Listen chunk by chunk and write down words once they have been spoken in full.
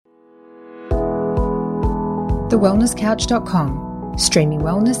thewellnesscouch.com, streaming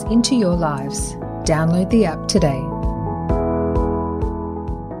wellness into your lives. Download the app today.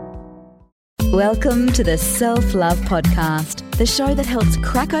 Welcome to the Self-Love Podcast, the show that helps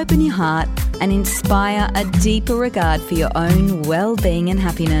crack open your heart and inspire a deeper regard for your own well-being and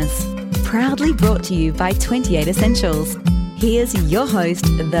happiness. Proudly brought to you by 28 Essentials. Here's your host,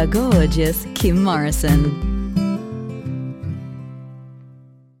 the gorgeous Kim Morrison.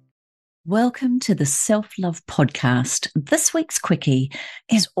 Welcome to the Self-Love Podcast. This week's Quickie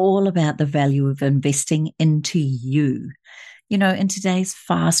is all about the value of investing into you. You know, in today's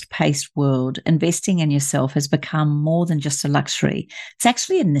fast-paced world, investing in yourself has become more than just a luxury. It's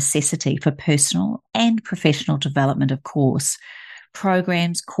actually a necessity for personal and professional development, of course.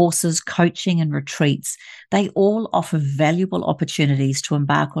 Programs, courses, coaching, and retreats, they all offer valuable opportunities to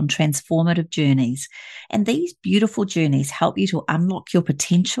embark on transformative journeys. And these beautiful journeys help you to unlock your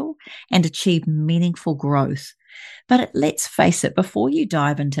potential and achieve meaningful growth. But let's face it, before you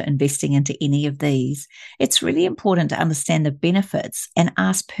dive into investing into any of these, it's really important to understand the benefits and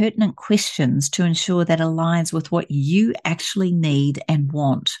ask pertinent questions to ensure that aligns with what you actually need and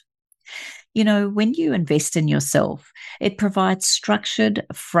want. You know, when you invest in yourself, it provides structured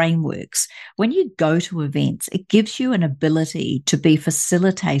frameworks. When you go to events, it gives you an ability to be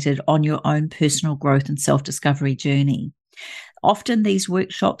facilitated on your own personal growth and self-discovery journey. Often these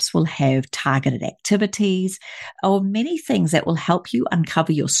workshops will have targeted activities or many things that will help you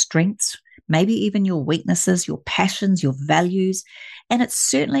uncover your strengths, maybe even your weaknesses, your passions, your values, and it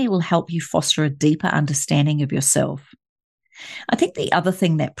certainly will help you foster a deeper understanding of yourself. I think the other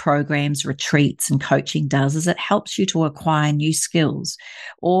thing that programs, retreats, and coaching does is it helps you to acquire new skills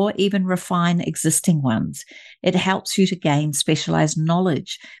or even refine existing ones. It helps you to gain specialized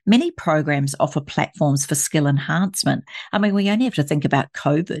knowledge. Many programs offer platforms for skill enhancement. I mean, we only have to think about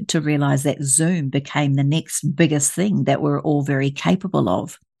COVID to realize that Zoom became the next biggest thing that we're all very capable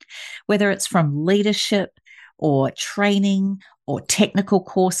of. Whether it's from leadership or training or technical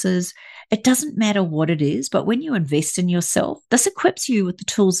courses, it doesn't matter what it is, but when you invest in yourself, this equips you with the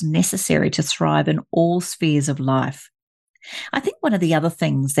tools necessary to thrive in all spheres of life. I think one of the other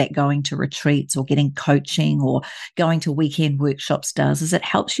things that going to retreats or getting coaching or going to weekend workshops does is it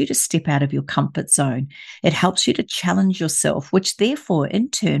helps you to step out of your comfort zone. It helps you to challenge yourself, which therefore in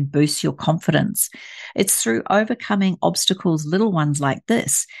turn boosts your confidence. It's through overcoming obstacles, little ones like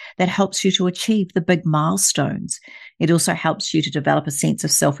this, that helps you to achieve the big milestones. It also helps you to develop a sense of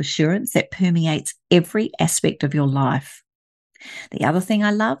self-assurance that permeates every aspect of your life. The other thing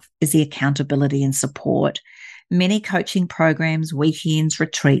I love is the accountability and support. Many coaching programs, weekends,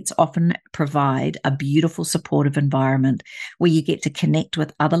 retreats often provide a beautiful supportive environment where you get to connect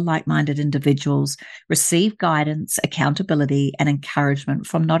with other like-minded individuals, receive guidance, accountability, and encouragement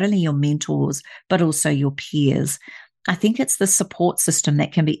from not only your mentors, but also your peers. I think it's the support system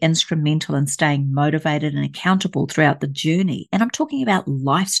that can be instrumental in staying motivated and accountable throughout the journey. And I'm talking about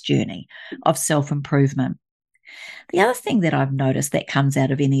life's journey of self-improvement. The other thing that I've noticed that comes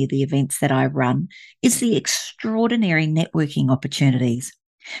out of any of the events that I run is the extraordinary networking opportunities.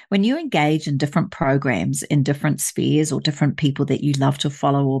 When you engage in different programs in different spheres or different people that you love to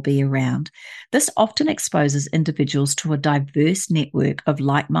follow or be around, this often exposes individuals to a diverse network of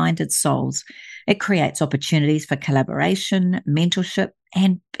like-minded souls. It creates opportunities for collaboration, mentorship,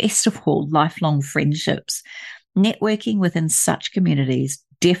 and best of all, lifelong friendships. Networking within such communities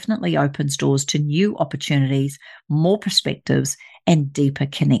definitely opens doors to new opportunities, more perspectives, and deeper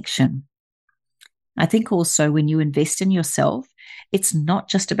connection. I think also when you invest in yourself, it's not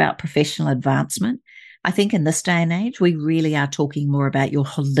just about professional advancement. I think in this day and age, we really are talking more about your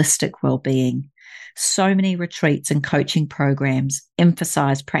holistic well-being. So many retreats and coaching programs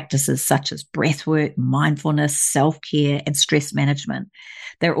emphasize practices such as breathwork, mindfulness, self-care, and stress management.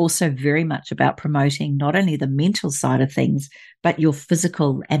 They're also very much about promoting not only the mental side of things, but your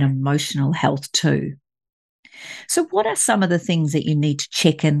physical and emotional health too. So what are some of the things that you need to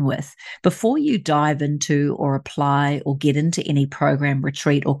check in with before you dive into or apply or get into any program,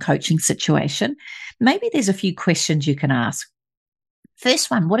 retreat, or coaching situation? Maybe there's a few questions you can ask.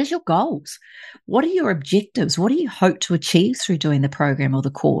 First one, what is your goals? What are your objectives? What do you hope to achieve through doing the program or the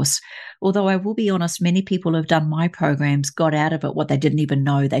course? Although I will be honest, many people who have done my programs got out of it what they didn't even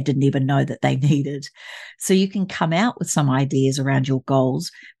know that they needed. So you can come out with some ideas around your goals,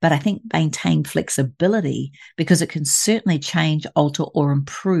 but I think maintain flexibility because it can certainly change, alter, or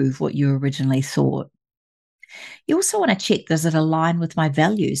improve what you originally thought. You also want to check, does it align with my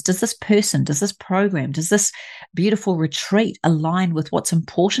values? Does this person, does this program, does this beautiful retreat align with what's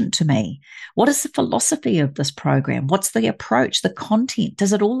important to me? What is the philosophy of this program? What's the approach, the content?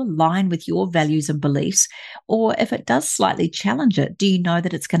 Does it all align with your values and beliefs? Or if it does slightly challenge it, do you know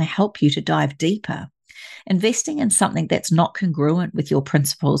that it's going to help you to dive deeper? Investing in something that's not congruent with your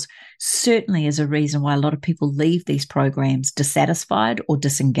principles certainly is a reason why a lot of people leave these programs dissatisfied or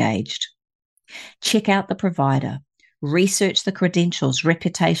disengaged. Check out the provider. Research the credentials,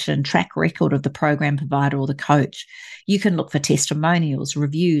 reputation, track record of the program provider or the coach. You can look for testimonials,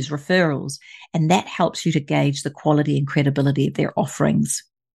 reviews, referrals, and that helps you to gauge the quality and credibility of their offerings.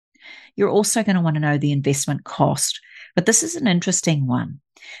 You're also going to want to know the investment cost. But this is an interesting one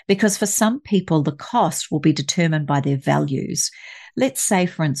because for some people, the cost will be determined by their values. Let's say,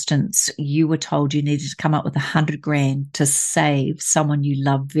 for instance, you were told you needed to come up with $100,000 to save someone you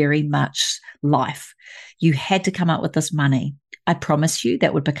love very much life. You had to come up with this money. I promise you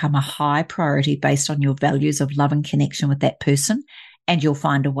that would become a high priority based on your values of love and connection with that person, and you'll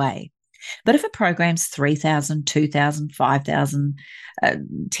find a way. But if a program's $3,000, $2,000, $5,000,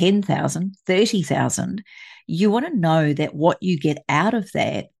 $10,000, $30,000, you want to know that what you get out of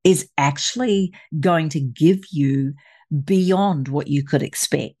that is actually going to give you beyond what you could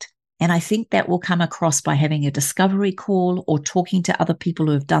expect. And I think that will come across by having a discovery call or talking to other people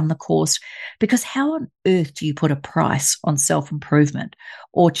who have done the course, because how on earth do you put a price on self-improvement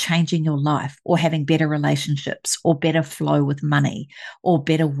or changing your life or having better relationships or better flow with money or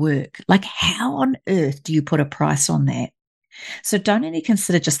better work? Like, how on earth do you put a price on that? So don't only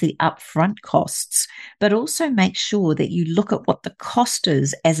consider just the upfront costs, but also make sure that you look at what the cost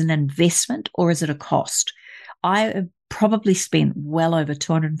is as an investment, or is it a cost? I have probably spent well over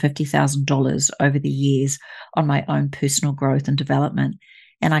 $250,000 over the years on my own personal growth and development.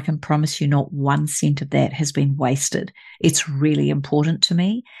 And I can promise you not 1 cent of that has been wasted. It's really important to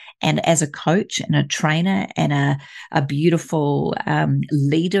me. And as a coach and a trainer and a beautiful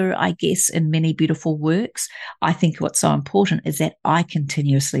leader, I guess, in many beautiful works, I think what's so important is that I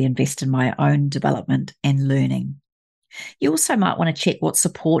continuously invest in my own development and learning. You also might want to check what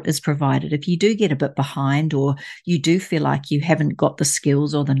support is provided. If you do get a bit behind or you do feel like you haven't got the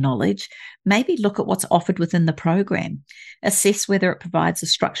skills or the knowledge, maybe look at what's offered within the program. Assess whether it provides the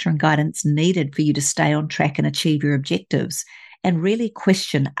structure and guidance needed for you to stay on track and achieve your objectives. And really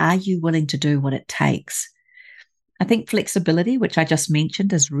question, are you willing to do what it takes? I think flexibility, which I just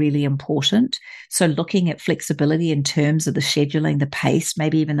mentioned, is really important. So looking at flexibility in terms of the scheduling, the pace,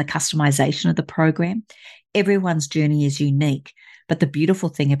 maybe even the customization of the program. Everyone's journey is unique, but the beautiful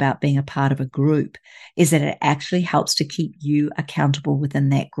thing about being a part of a group is that it actually helps to keep you accountable within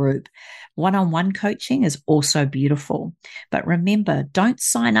that group. One-on-one coaching is also beautiful, but remember, don't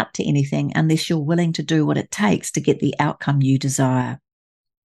sign up to anything unless you're willing to do what it takes to get the outcome you desire.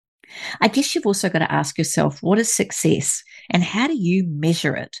 I guess you've also got to ask yourself, what is success and how do you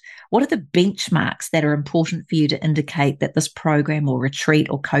measure it? What are the benchmarks that are important for you to indicate that this program or retreat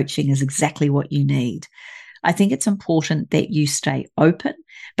or coaching is exactly what you need? I think it's important that you stay open,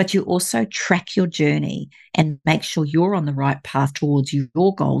 but you also track your journey and make sure you're on the right path towards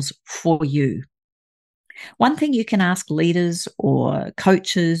your goals for you. One thing you can ask leaders or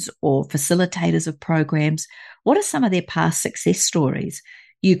coaches or facilitators of programs, what are some of their past success stories?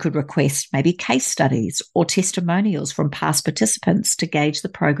 You could request maybe case studies or testimonials from past participants to gauge the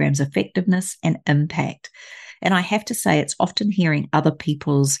program's effectiveness and impact. And I have to say, it's often hearing other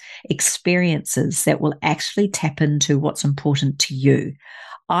people's experiences that will actually tap into what's important to you.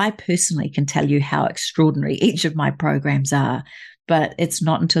 I personally can tell you how extraordinary each of my programs are, but it's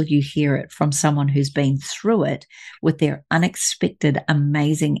not until you hear it from someone who's been through it with their unexpected,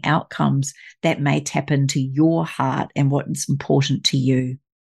 amazing outcomes that may tap into your heart and what is important to you.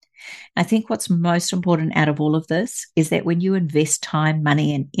 I think what's most important out of all of this is that when you invest time,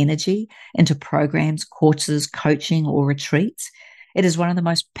 money, and energy into programs, courses, coaching, or retreats, it is one of the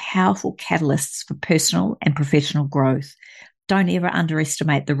most powerful catalysts for personal and professional growth. Don't ever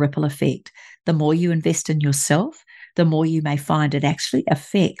underestimate the ripple effect. The more you invest in yourself, the more you may find it actually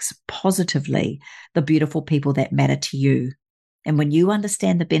affects positively the beautiful people that matter to you. And when you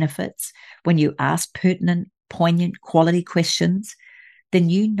understand the benefits, when you ask pertinent, poignant, quality questions, then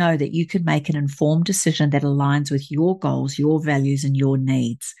you know that you can make an informed decision that aligns with your goals, your values, and your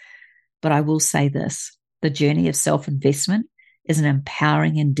needs. But I will say this, the journey of self-investment is an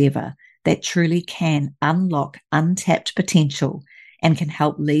empowering endeavor that truly can unlock untapped potential and can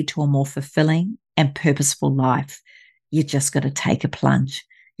help lead to a more fulfilling and purposeful life. You just got to take a plunge.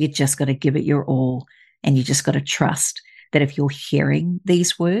 You just got to give it your all. And you just got to trust that if you're hearing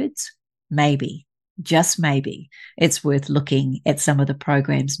these words, maybe just maybe, it's worth looking at some of the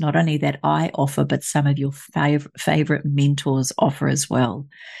programs, not only that I offer, but some of your favorite mentors offer as well.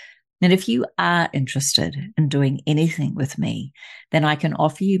 And if you are interested in doing anything with me, then I can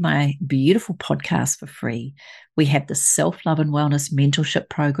offer you my beautiful podcast for free. We have the Self-Love and Wellness Mentorship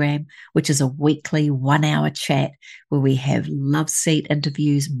Program, which is a weekly 1-hour chat where we have love seat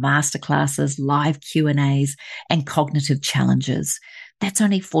interviews, masterclasses, live Q&As, and cognitive challenges. That's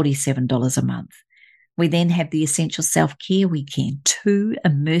only $47 a month. We then have the Essential Self-Care Weekend, 2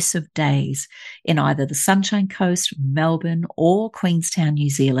 immersive days in either the Sunshine Coast, Melbourne, or Queenstown, New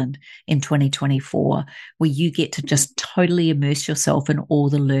Zealand in 2024, where you get to just totally immerse yourself in all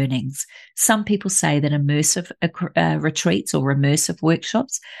the learnings. Some people say that immersive retreats or immersive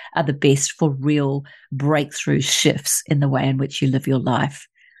workshops are the best for real breakthrough shifts in the way in which you live your life.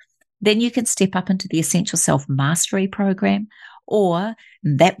 Then you can step up into the Essential Self Mastery Program, or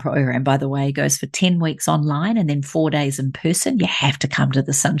that program, by the way, goes for 10 weeks online and then 4 days in person. You have to come to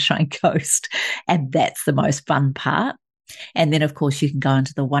the Sunshine Coast, and that's the most fun part. And then, of course, you can go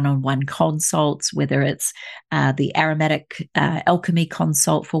into the one-on-one consults, whether it's the aromatic alchemy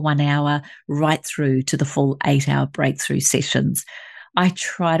consult for 1 hour, right through to the full 8-hour breakthrough sessions. I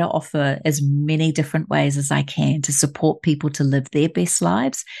try to offer as many different ways as I can to support people to live their best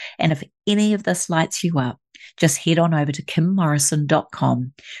lives. And if any of this lights you up, just head on over to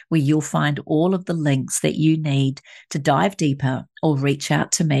kimmorrison.com, where you'll find all of the links that you need to dive deeper, or reach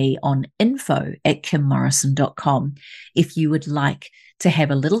out to me on info@kimmorrison.com if you would like to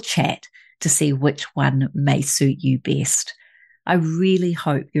have a little chat to see which one may suit you best. I really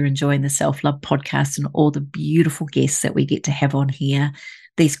hope you're enjoying the Self-Love podcast and all the beautiful guests that we get to have on here.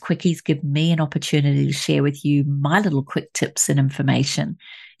 These quickies give me an opportunity to share with you my little quick tips and information.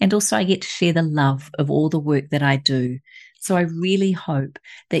 And also I get to share the love of all the work that I do. So I really hope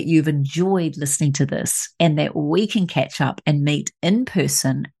that you've enjoyed listening to this and that we can catch up and meet in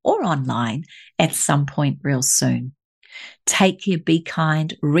person or online at some point real soon. Take care, be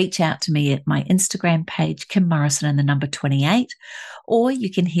kind, reach out to me at my Instagram page, Kim Morrison and the number 28, or you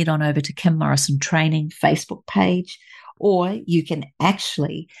can head on over to Kim Morrison Training Facebook page, or you can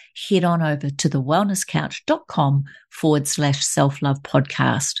actually head on over to thewellnesscouch.com/self-love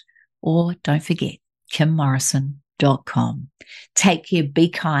podcast, or don't forget, kimmorrison.com. Take care, be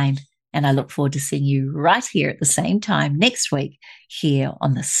kind, and I look forward to seeing you right here at the same time next week here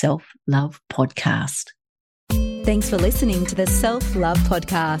on the Self-Love Podcast. Thanks for listening to the Self-Love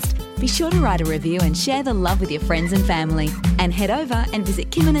Podcast. Be sure to write a review and share the love with your friends and family. And head over and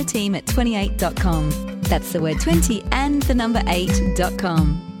visit Kim and her team at 28.com. That's the word 20 and the number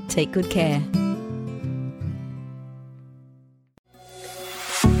 8.com. Take good care.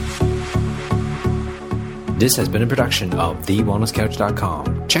 This has been a production of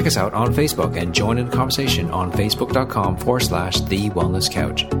TheWellnessCouch.com. Check us out on Facebook and join in the conversation on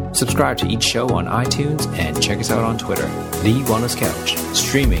Facebook.com/TheWellnessCouch. Subscribe to each show on iTunes and check us out on Twitter. The Wellness Couch,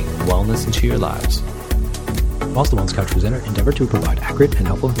 streaming wellness into your lives. Whilst the Wellness Couch presenter endeavor to provide accurate and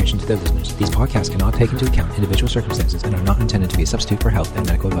helpful information to their listeners, these podcasts cannot take into account individual circumstances and are not intended to be a substitute for health and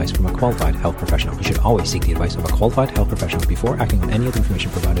medical advice from a qualified health professional. You should always seek the advice of a qualified health professional before acting on any of the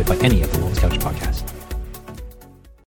information provided by any of the Wellness Couch podcasts.